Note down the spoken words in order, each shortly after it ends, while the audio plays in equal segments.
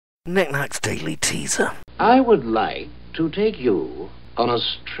Knick-Knack's Daily Teaser. I would like to take you on a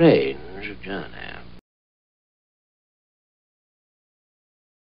strange journey.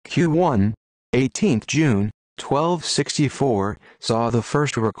 Q1, 18th June, 1264, saw the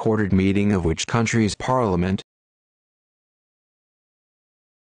first recorded meeting of which country's parliament?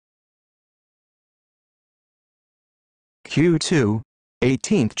 Q2,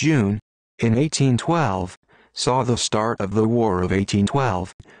 18th June, in 1812, saw the start of the War of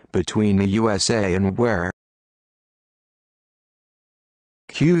 1812, between the USA and where?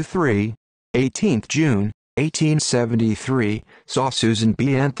 Q3, 18th June, 1873, saw Susan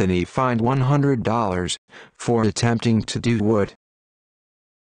B. Anthony fined $100 for attempting to do what?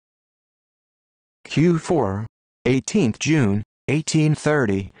 Q4, 18th June,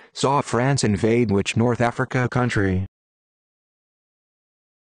 1830, saw France invade which North Africa country?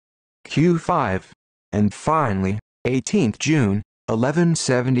 Q5, and finally, 18th June,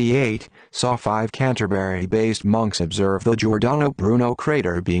 1178, saw 5 Canterbury-based monks observe the Giordano Bruno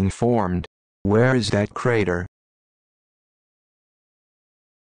crater being formed. Where is that crater?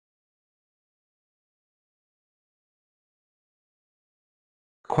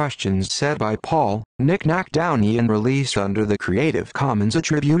 Questions said by Paul Knick-Knack Downey and released under the Creative Commons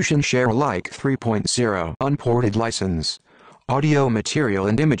Attribution Share Alike 3.0 unported license. Audio material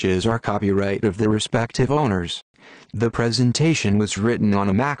and images are copyright of the respective owners. The presentation was written on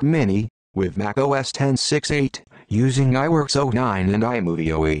a Mac Mini, with macOS 10.6.8, using iWorks 09 and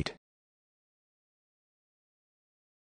iMovie 08.